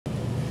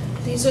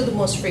These are the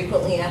most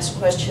frequently asked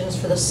questions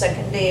for the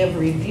second day of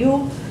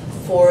review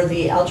for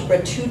the Algebra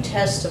 2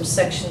 test of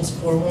sections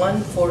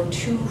 4.1,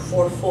 4.2,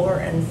 4.4,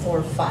 and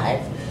 4.5.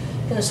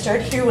 I'm going to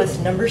start here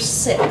with number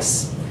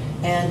 6.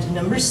 And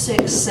number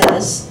 6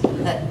 says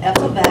that f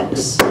of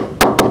x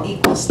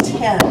equals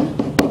 10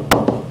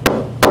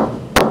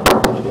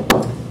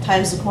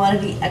 times the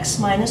quantity x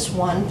minus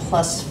 1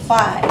 plus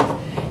 5.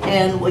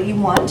 And what you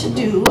want to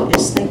do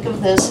is think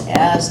of this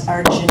as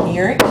our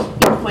generic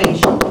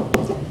equation,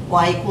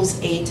 y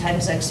equals a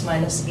times x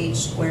minus h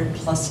squared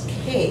plus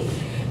k.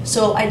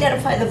 So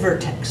identify the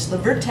vertex. The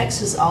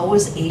vertex is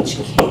always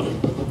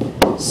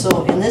hk.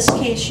 So in this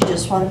case, you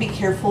just want to be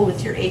careful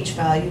with your h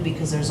value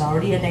because there's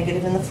already a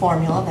negative in the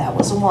formula. That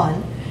was a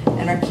 1.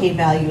 And our k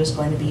value is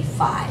going to be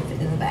 5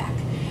 in the back.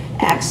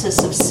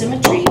 Axis of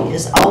symmetry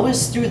is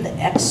always through the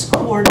x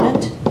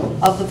coordinate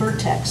of the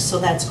vertex. So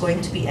that's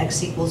going to be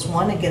x equals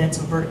 1. Again, it's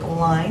a vertical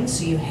line,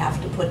 so you have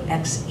to put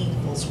x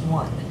equals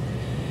 1.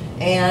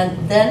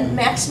 And then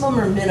maximum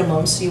or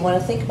minimum, so you want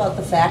to think about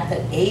the fact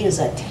that a is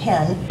at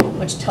 10,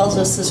 which tells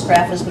us this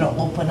graph is going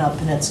to open up,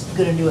 and it's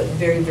going to do it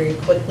very, very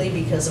quickly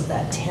because of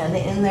that 10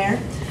 in there.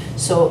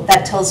 So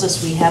that tells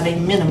us we have a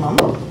minimum.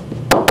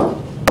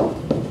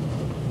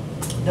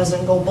 It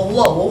doesn't go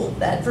below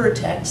that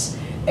vertex,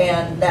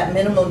 and that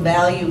minimum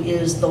value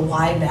is the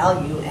y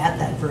value at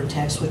that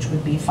vertex, which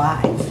would be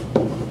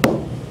 5.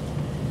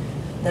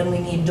 Then we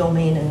need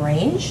domain and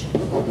range.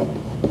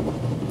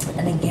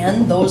 And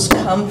again, those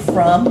come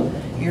from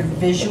your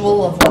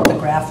visual of what the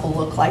graph will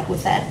look like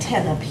with that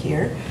 10 up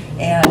here.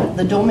 And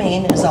the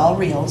domain is all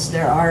reals.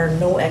 There are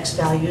no x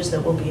values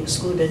that will be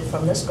excluded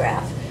from this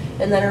graph.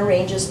 And then our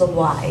range is the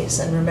y's.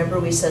 And remember,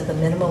 we said the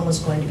minimum was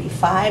going to be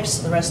 5,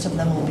 so the rest of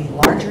them will be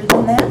larger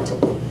than that.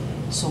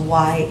 So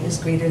y is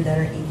greater than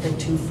or equal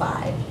to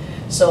 5.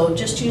 So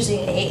just using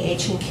a,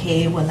 h, and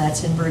k when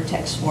that's in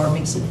vertex form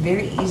makes it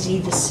very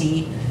easy to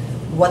see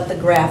what the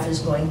graph is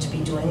going to be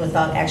doing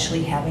without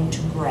actually having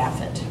to graph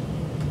it.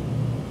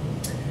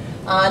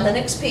 On the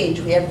next page,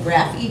 we have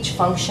graph each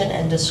function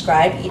and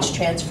describe each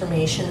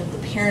transformation of the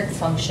parent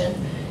function,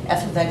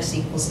 f of x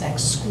equals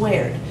x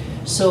squared.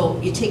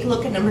 So you take a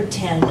look at number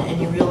 10 and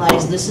you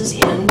realize this is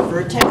in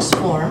vertex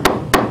form.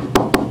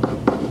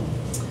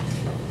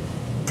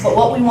 But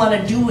what we want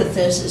to do with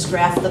this is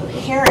graph the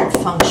parent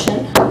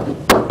function,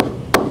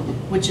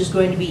 which is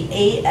going to be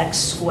ax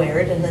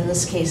squared, and in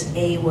this case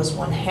a was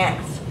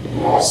 1/2.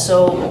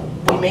 So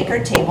we make our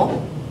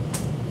table,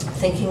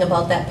 thinking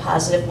about that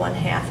positive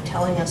 1/2,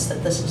 telling us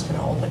that this is going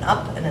to open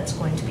up and it's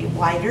going to be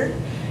wider.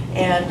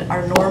 And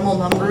our normal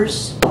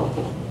numbers,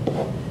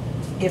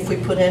 if we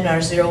put in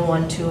our 0,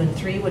 1, 2, and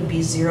 3, would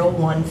be 0,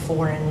 1,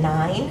 4, and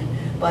 9.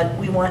 But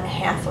we want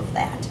half of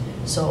that.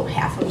 So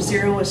half of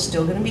 0 is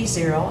still going to be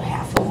 0.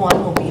 Half of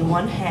 1 will be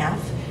 1/2.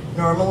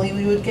 Normally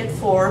we would get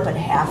 4, but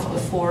half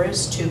of 4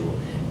 is 2.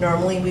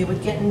 Normally we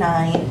would get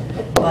 9,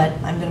 but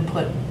I'm going to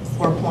put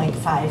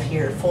 4.5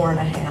 here,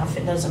 4.5.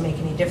 It doesn't make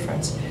any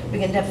difference. We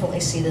can definitely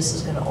see this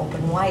is going to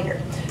open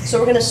wider. So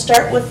we're going to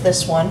start with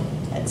this one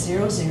at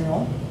 0,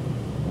 0,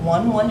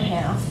 1,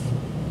 1/2,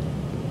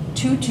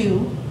 2,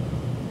 2,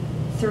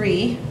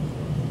 3,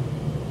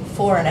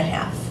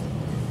 4.5.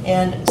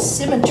 And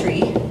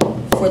symmetry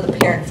for the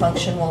parent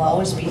function will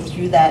always be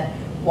through that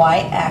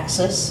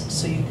y-axis,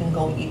 so you can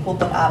go equal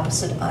but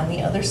opposite on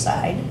the other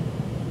side.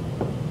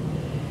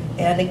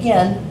 And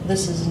again,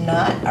 this is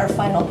not our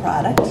final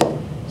product,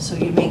 so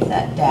you make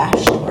that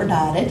dashed or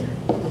dotted.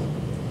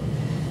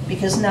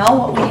 Because now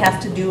what we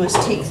have to do is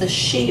take the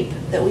shape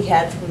that we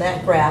had from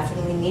that graph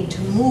and we need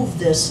to move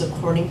this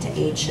according to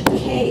h and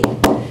k.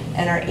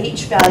 And our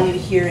h value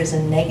here is a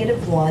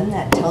 -1.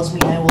 That tells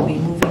me I will be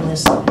moving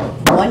this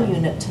 1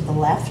 unit to the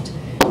left.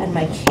 And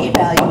my k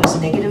value is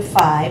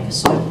 -5,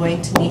 so I'm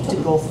going to need to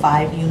go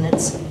 5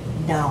 units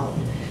down.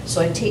 So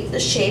I take the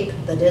shape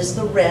that is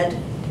the red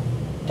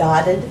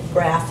dotted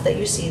graph that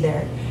you see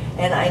there,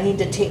 and I need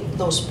to take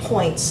those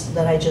points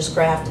that I just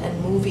graphed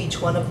and move each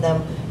one of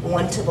them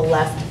 1 to the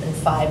left and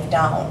 5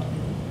 down.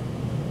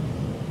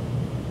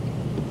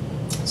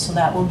 So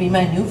that will be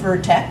my new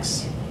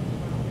vertex.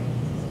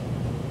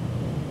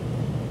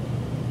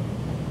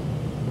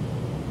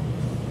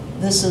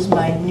 This is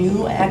my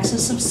new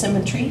axis of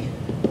symmetry.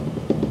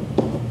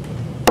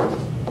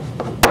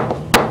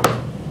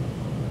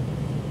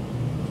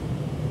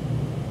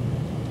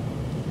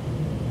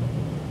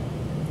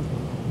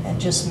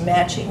 Just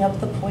matching up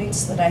the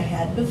points that I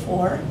had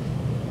before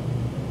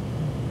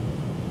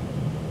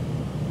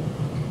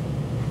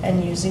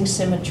and using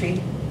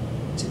symmetry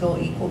to go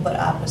equal but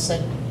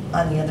opposite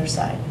on the other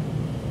side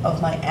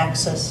of my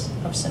axis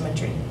of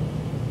symmetry.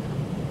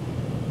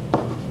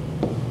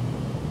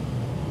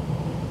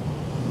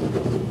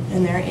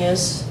 And there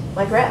is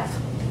my graph.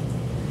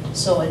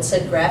 So it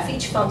said graph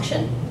each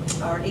function.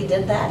 I already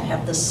did that.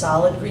 Have the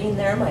solid green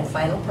there, my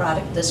final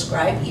product.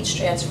 Describe each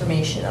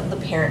transformation of the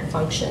parent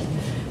function.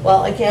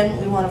 Well, again,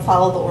 we want to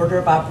follow the order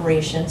of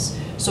operations.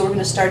 So we're going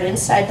to start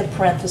inside the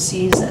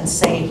parentheses and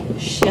say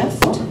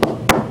shift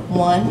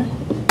 1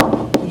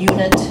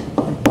 unit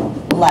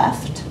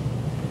left.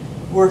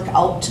 work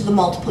out to the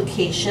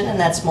multiplication, and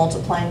that's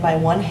multiplying by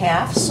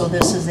 1/2. So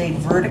this is a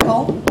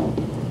vertical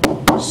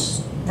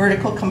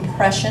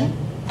compression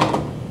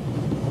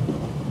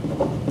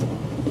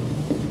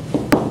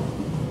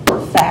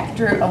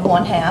factor of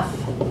 1/2.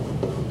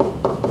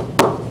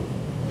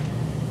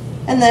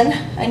 And then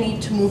I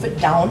need to move it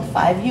down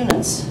 5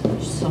 units.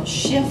 So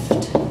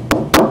shift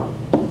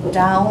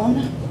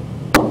down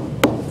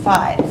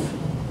 5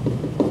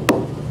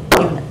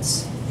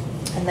 units.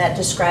 And that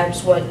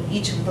describes what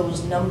each of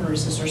those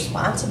numbers is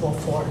responsible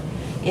for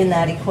in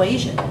that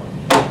equation.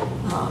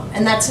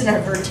 And that's in our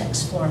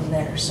vertex form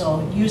there.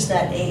 So use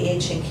that a,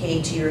 h, and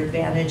k to your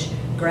advantage.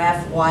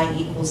 Graph y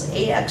equals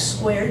ax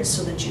squared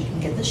so that you can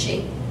get the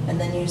shape, and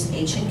then use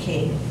h and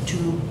k to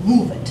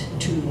move it,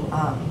 to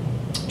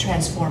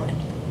transform it.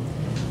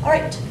 All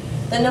right,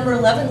 then number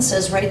 11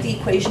 says write the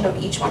equation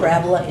of each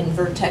parabola in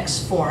vertex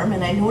form,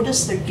 and I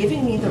notice they're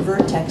giving me the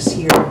vertex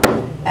here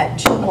at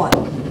 2, 1.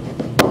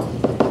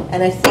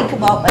 And I think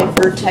about my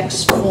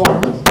vertex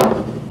form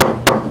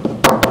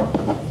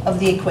of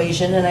the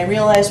equation, and I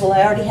realize, well,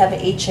 I already have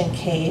h and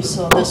k,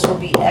 so this will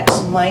be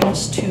x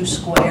minus 2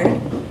 squared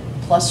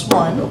plus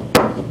 1.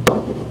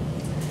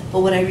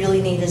 But what I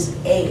really need is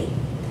a.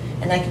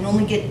 And I can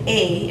only get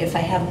a if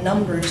I have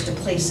numbers to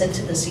place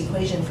into this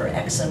equation for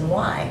x and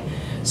y.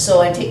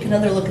 So I take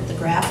another look at the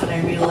graph and I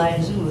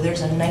realize, ooh,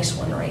 there's a nice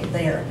one right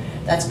there.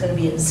 That's going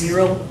to be at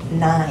 0,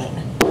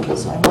 9.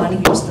 So I want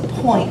to use the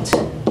point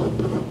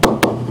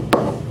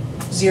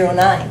 0,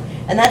 9.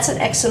 And that's an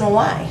x and a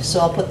y. So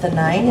I'll put the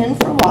 9 in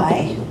for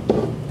y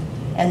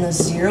and the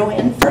 0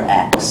 in for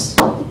x.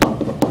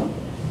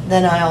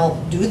 Then I'll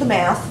do the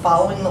math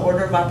following the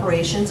order of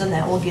operations, and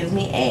that will give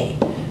me a.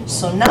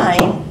 So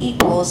 9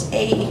 equals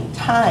a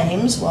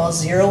times, well,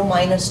 0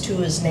 minus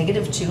 2 is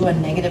 -2,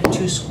 and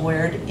 -2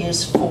 squared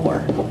is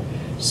 4.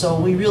 So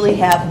we really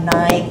have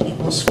 9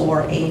 equals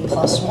 4a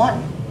plus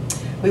 1.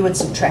 We would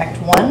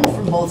subtract 1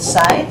 from both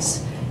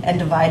sides and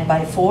divide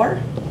by 4.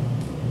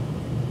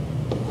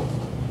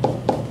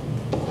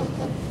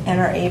 And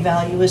our a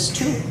value is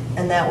 2.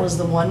 And that was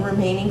the one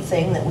remaining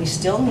thing that we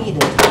still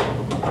needed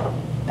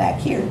back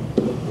here.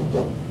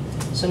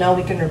 So now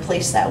we can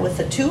replace that with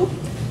a 2.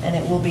 And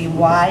it will be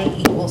y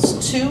equals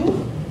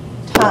 2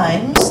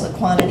 times the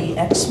quantity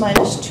x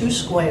minus 2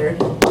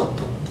 squared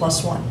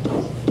plus 1.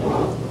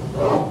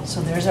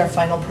 So there's our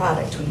final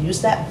product. We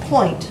use that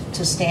point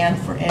to stand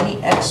for any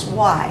x,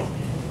 y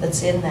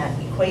that's in that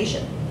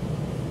equation.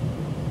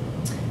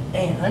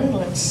 And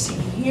let's see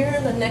here,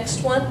 the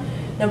next one.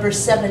 Number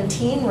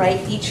 17,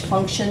 write each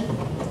function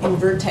in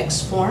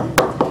vertex form.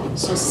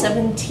 So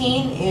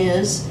 17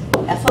 is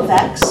f of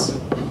x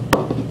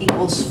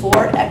equals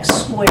 4x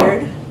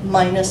squared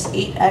minus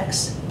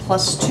 8x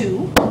plus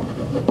 2.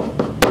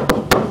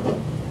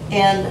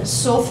 And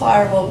so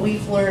far what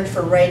we've learned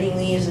for writing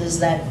these is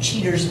that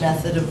cheater's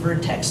method of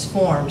vertex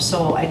form.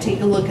 So I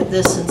take a look at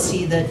this and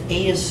see that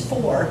a is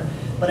 4,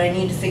 but I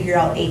need to figure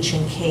out h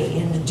and k.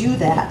 And to do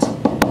that,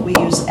 we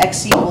use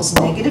x equals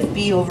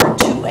 -b over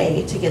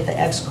 2a to get the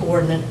x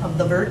coordinate of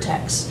the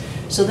vertex.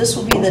 So this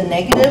will be the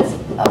negative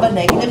of a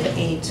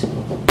 -8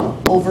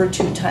 over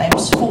 2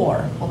 times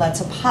 4. Well,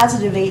 that's a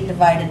positive 8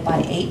 divided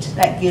by 8.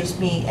 That gives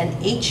me an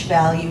h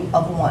value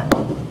of 1.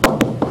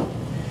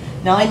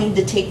 Now I need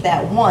to take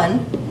that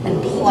 1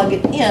 and plug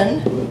it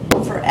in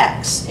for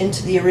x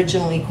into the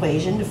original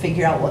equation to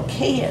figure out what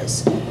k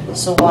is.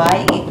 So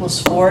y equals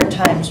 4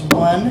 times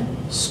 1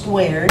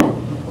 squared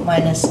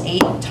minus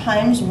 8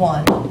 times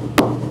 1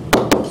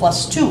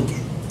 plus 2.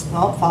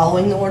 Well,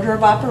 following the order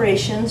of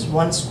operations,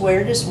 1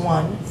 squared is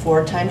 1,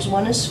 4 times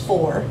 1 is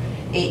 4,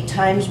 8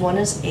 times 1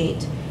 is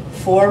 8,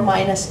 4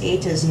 minus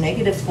 8 is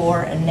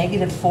 -4, and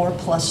 -4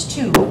 plus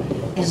 2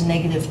 is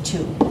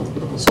 -2.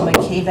 So my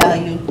k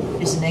value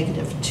is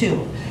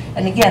 -2.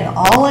 And again,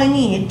 all I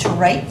need to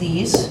write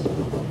these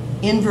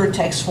in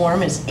vertex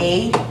form is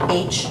a,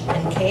 h,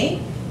 and k.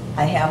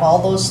 I have all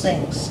those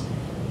things.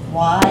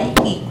 Y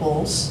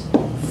equals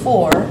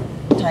 4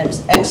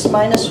 times x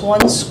minus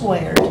 1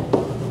 squared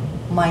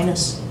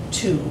minus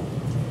 2.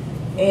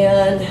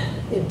 And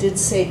it did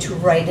say to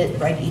write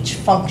each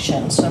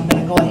function, so I'm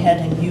going to go ahead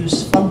and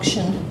use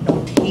function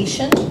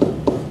notation.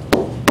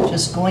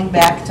 Just going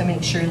back to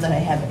make sure that I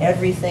have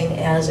everything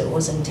as it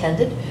was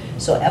intended.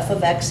 So f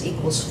of x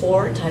equals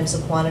 4 times the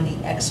quantity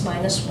x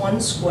minus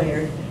 1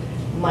 squared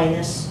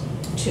minus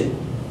 2.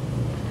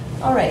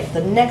 All right,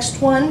 the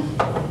next one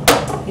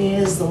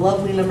is the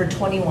lovely number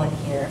 21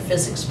 here,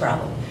 physics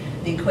problem.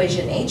 The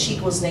equation h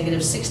equals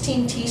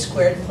 -16t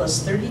squared plus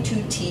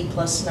 32t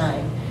plus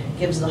 9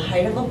 gives the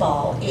height of a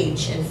ball,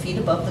 h, in feet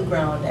above the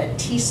ground at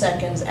t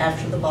seconds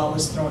after the ball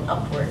is thrown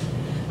upward.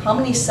 How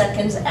many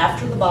seconds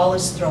after the ball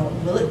is thrown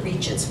will it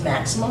reach its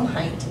maximum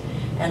height,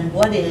 and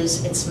what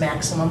is its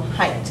maximum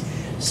height?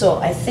 So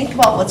I think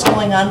about what's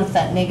going on with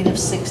that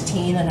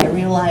 -16, and I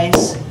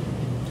realize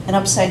an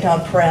upside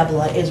down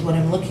parabola is what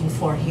I'm looking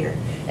for here.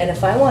 And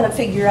if I want to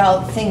figure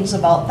out things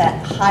about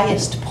that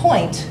highest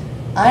point,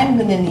 I'm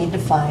going to need to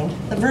find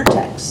the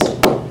vertex,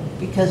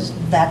 because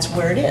that's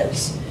where it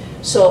is.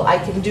 So I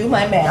can do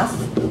my math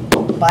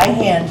by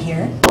hand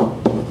here,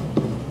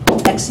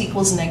 x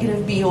equals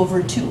negative b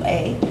over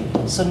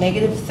 2a. So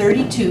negative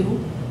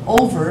 32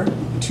 over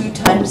 2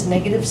 times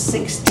negative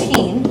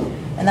 16,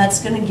 and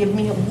that's going to give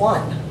me a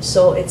 1.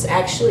 So it's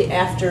actually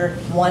after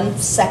 1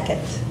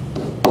 second.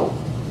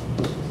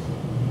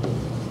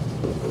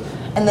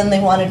 And then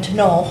they wanted to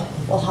know,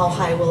 well, how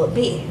high will it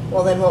be?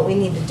 Well, then what we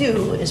need to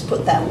do is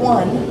put that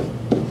 1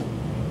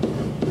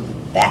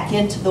 back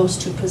into those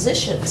two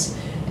positions.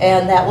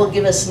 And that will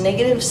give us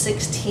negative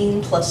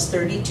 16 plus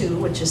 32,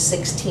 which is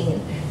 16,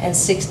 and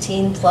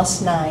 16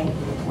 plus 9,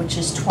 which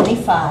is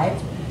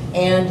 25.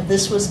 And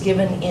this was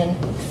given in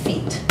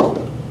feet.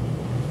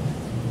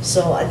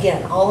 So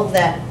again, all of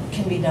that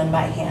can be done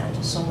by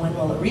hand. So when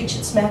will it reach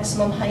its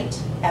maximum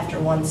height? After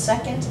 1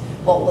 second.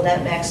 What will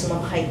that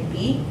maximum height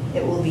be?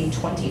 It will be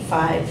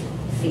 25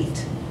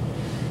 feet.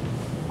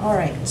 All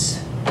right,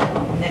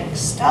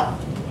 next up.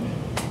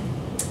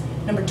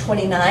 Number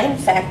 29,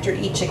 factor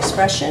each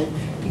expression.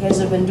 You guys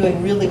have been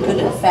doing really good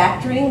at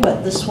factoring,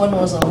 but this one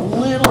was a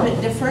little bit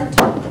different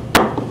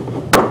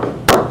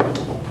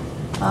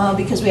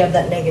because we have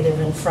that negative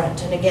in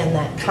front. And again,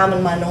 that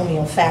common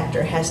monomial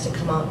factor has to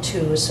come out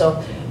too.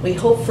 So we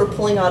hope for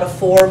pulling out a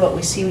 4, but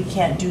we see we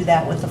can't do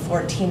that with the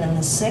 14 and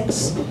the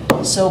 6.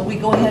 So we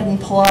go ahead and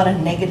pull out a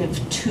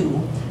negative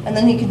 2. And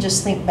then you can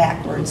just think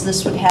backwards.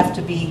 This would have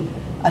to be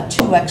a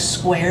 2x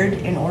squared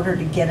in order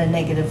to get a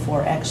negative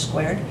 4x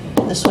squared.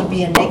 This would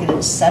be a negative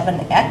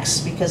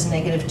 7x because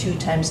negative 2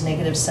 times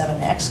negative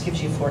 7x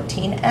gives you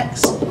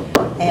 14x.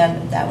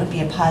 And that would be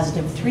a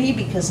positive 3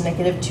 because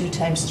negative 2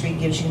 times 3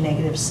 gives you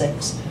negative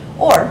 6.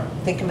 Or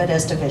think of it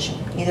as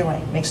division. Either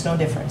way, makes no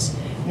difference.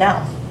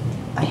 Now,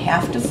 I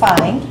have to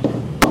find,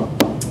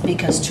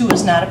 because 2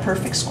 is not a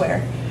perfect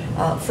square,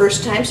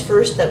 first times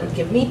first, that would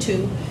give me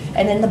 2.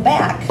 And in the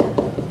back,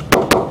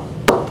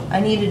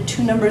 I needed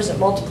two numbers that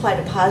multiply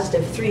to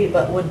positive 3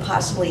 but would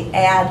possibly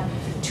add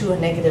to a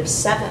negative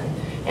 7.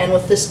 And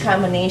with this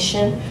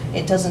combination,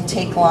 it doesn't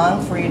take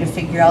long for you to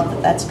figure out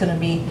that that's going to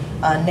be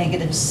a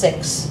negative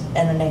 6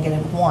 and a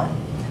negative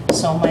 1.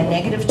 So my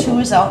negative 2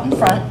 is out in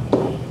front,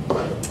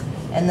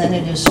 and then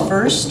it is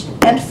first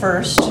and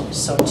first,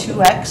 so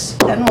 2x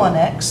and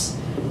 1x,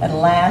 and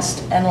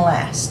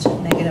last,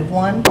 negative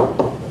 1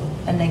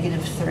 and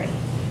negative 3.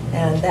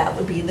 And that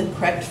would be the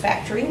correct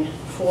factoring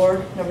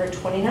for number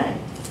 29.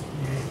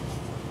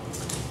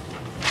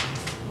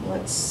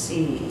 Let's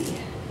see.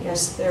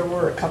 Yes, there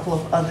were a couple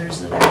of others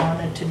that I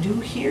wanted to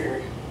do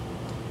here.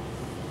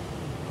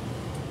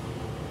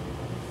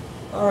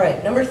 All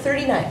right, number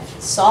 39.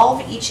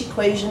 Solve each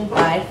equation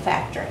by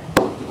factoring.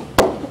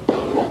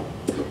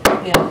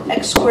 We have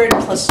x squared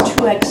plus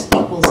 2x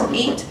equals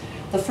 8.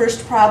 The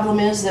first problem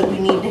is that we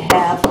need to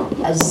have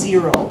a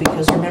 0,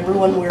 because remember,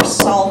 when we're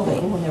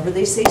solving, whenever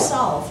they say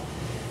solve,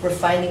 we're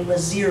finding the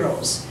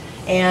zeros.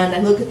 And I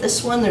look at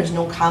this one, there's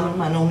no common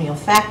monomial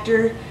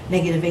factor.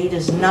 Negative 8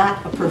 is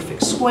not a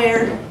perfect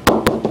square.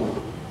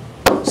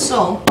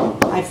 So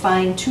I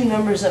find two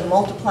numbers that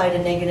multiply to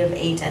negative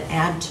 8 and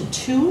add to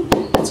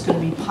 2. That's going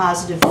to be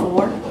positive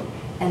 4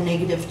 and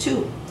negative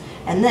 2.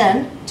 And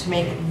then to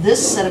make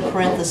this set of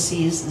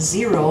parentheses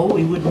 0,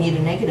 we would need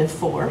a negative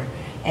 4.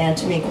 And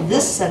to make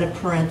this set of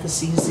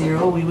parentheses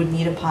 0, we would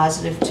need a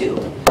positive 2.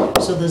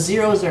 So the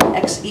zeros are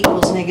x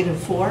equals negative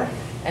 4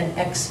 and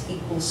x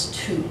equals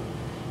 2.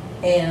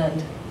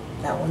 And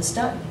that one's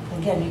done.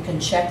 Again, you can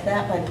check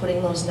that by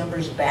putting those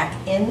numbers back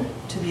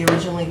into the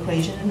original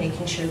equation and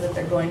making sure that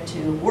they're going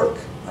to work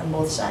on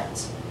both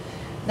sides.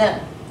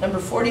 Then, number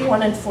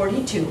 41 and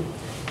 42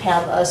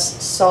 have us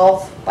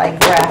solve by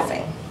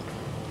graphing.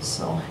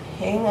 So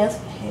hang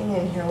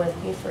in here with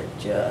me for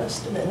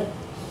just a minute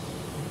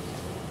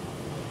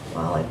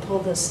while I pull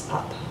this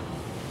up.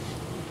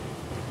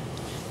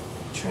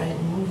 Try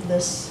and move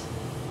this.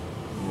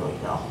 There we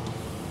go.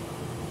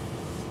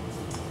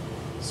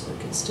 So it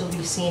can still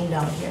be seen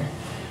down here.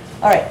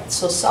 All right,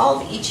 so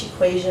solve each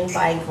equation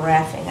by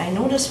graphing. I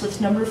notice with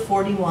number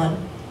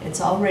 41, it's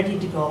all ready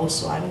to go,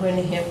 so I'm going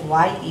to hit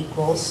y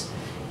equals,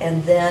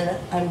 and then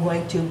I'm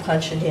going to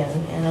punch it in.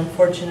 And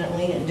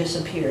unfortunately, it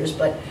disappears,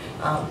 but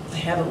I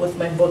have it with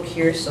my book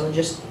here, so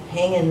just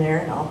hang in there,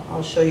 and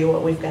I'll show you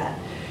what we've got.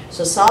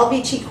 So solve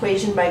each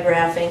equation by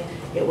graphing.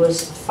 It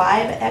was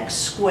 5x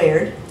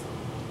squared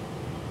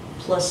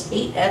plus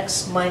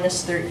 8x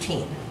minus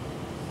 13.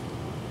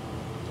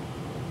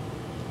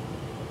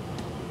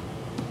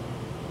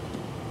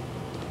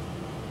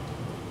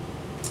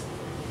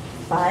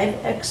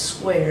 5x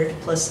squared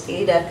plus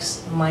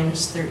 8x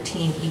minus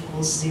 13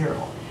 equals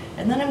 0.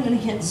 And then I'm going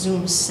to hit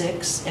zoom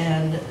 6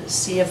 and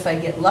see if I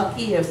get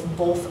lucky if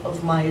both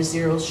of my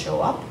zeros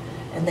show up,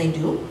 and they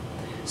do.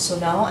 So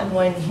now I'm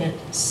going to hit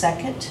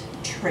second,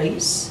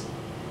 trace,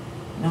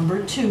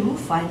 number 2,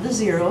 find the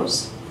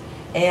zeros,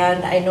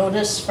 and I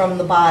notice from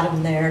the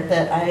bottom there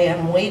that I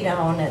am way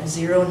down at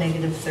 0,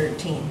 negative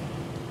 13.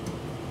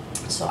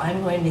 So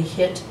I'm going to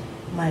hit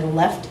my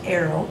left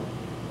arrow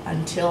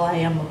until I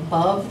am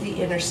above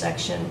the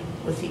intersection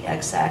with the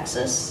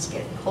x-axis. It's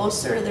getting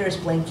closer. There's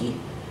Blinky.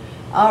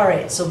 All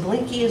right, so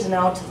Blinky is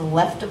now to the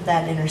left of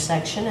that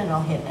intersection, and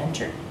I'll hit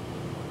enter.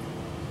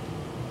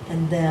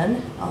 And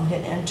then I'll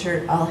hit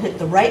enter, I'll hit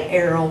the right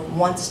arrow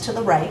once to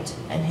the right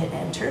and hit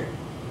enter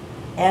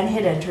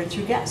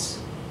through guess.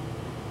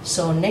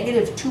 So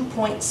negative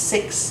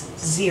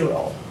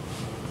 2.60.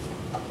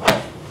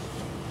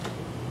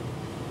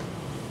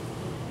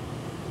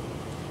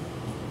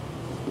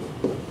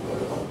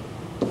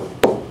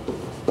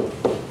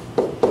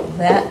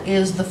 That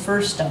is the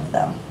first of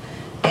them.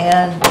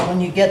 And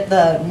when you get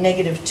the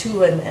negative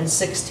 2 and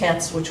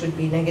 6/10, which would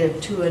be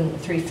negative 2 and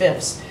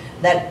 3/5,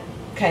 that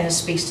kind of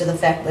speaks to the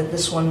fact that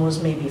this one was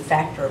maybe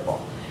factorable.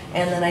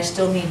 And then I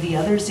still need the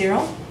other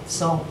 0.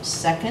 So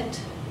second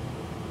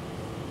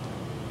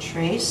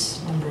trace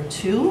number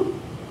 2,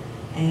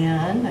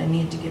 and I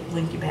need to get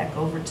Blinky back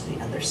over to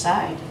the other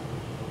side.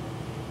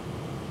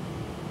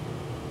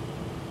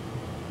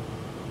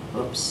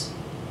 Oops,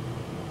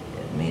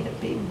 it made a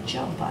big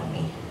jump on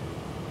me.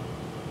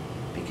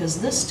 Because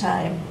this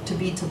time, to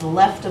be to the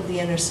left of the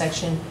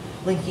intersection,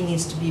 Blinky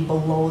needs to be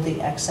below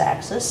the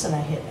x-axis, and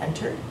I hit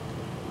enter,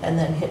 and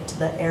then hit to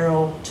the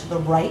arrow to the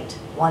right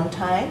one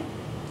time,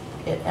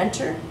 hit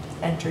enter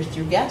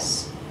through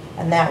guess,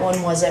 and that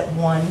one was at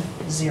 1,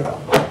 0.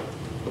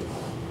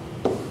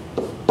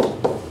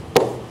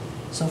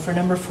 So for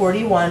number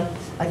 41,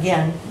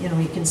 again, you know,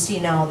 you can see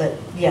now that,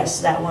 yes,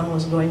 that one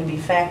was going to be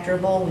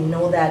factorable. We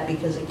know that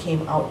because it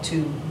came out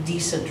to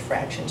decent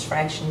fractions,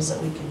 fractions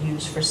that we could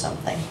use for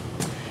something.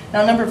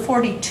 Now number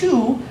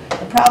 42,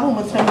 the problem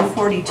with number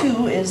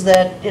 42 is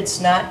that it's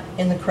not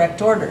in the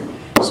correct order.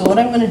 So what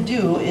I'm going to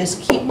do is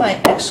keep my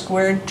x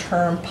squared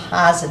term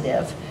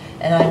positive,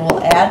 and I will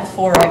add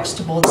 4x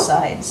to both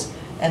sides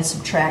and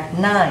subtract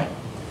 9.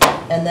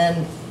 And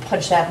then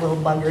punch that little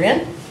bugger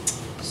in.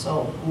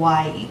 So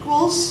y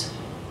equals,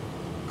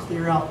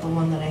 clear out the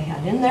one that I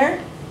had in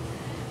there.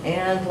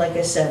 And like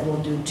I said, we'll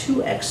do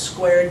 2x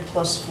squared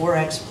plus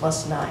 4x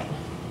plus 9.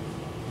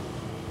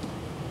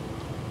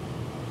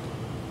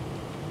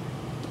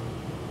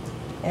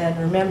 And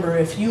remember,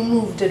 if you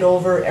moved it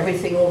over,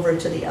 everything over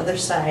to the other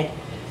side,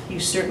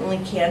 you certainly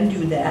can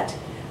do that.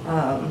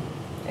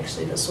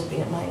 Actually, this will be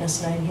at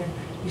 -9 here.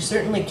 You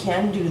certainly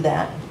can do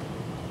that,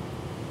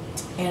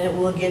 and it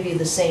will give you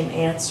the same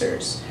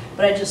answers.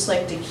 But I just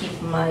like to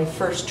keep my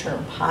first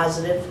term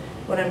positive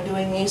when I'm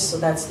doing these, so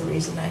that's the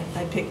reason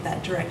I picked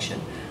that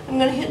direction. I'm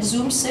going to hit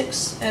zoom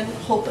 6 and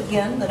hope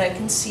again that I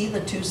can see the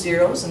 2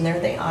 zeros, and there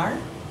they are.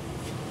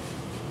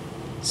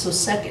 So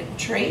second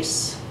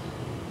trace,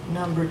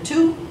 number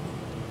 2,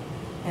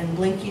 and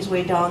Blinky's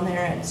way down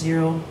there at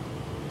 0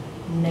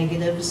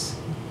 negatives,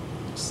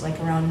 looks like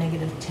around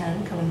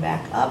 -10 coming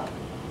back up.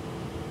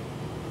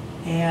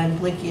 And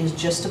Blinky is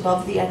just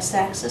above the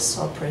x-axis,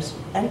 so I'll press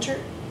enter,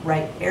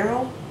 right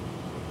arrow,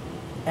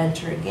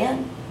 enter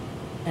again,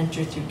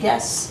 enter through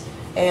guess,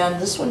 and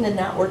this one did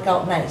not work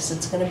out nice.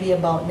 It's going to be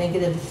about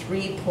negative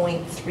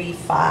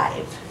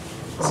 3.350.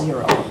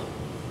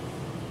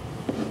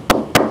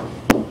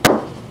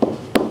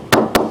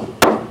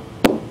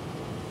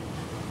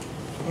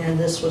 And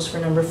this was for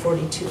number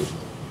 42.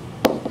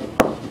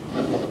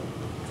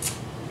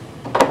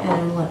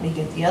 And let me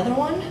get the other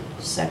one,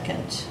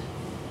 second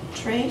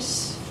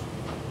trace,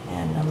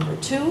 and number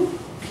 2.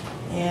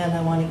 And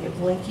I want to get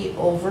Blinky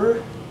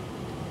over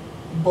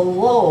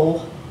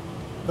below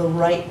the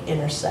right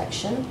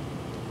intersection.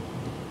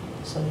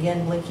 So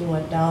again, Blinky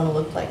went down, it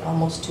looked like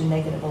almost to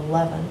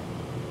 -11.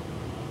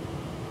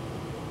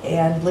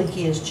 And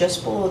Blinky is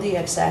just below the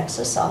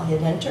x-axis. I'll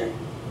hit enter,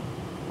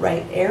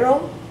 right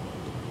arrow,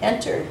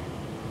 enter,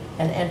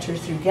 and enter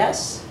through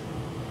guess.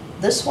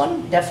 This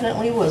one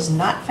definitely was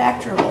not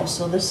factorable,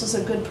 so this is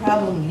a good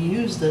problem to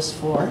use this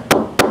for.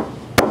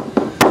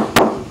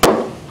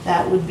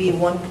 That would be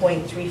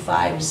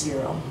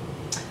 1.350.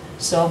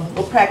 So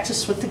we'll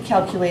practice with the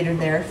calculator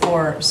there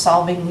for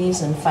solving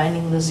these and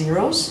finding the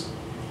zeros,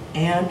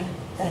 and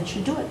that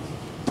should do it.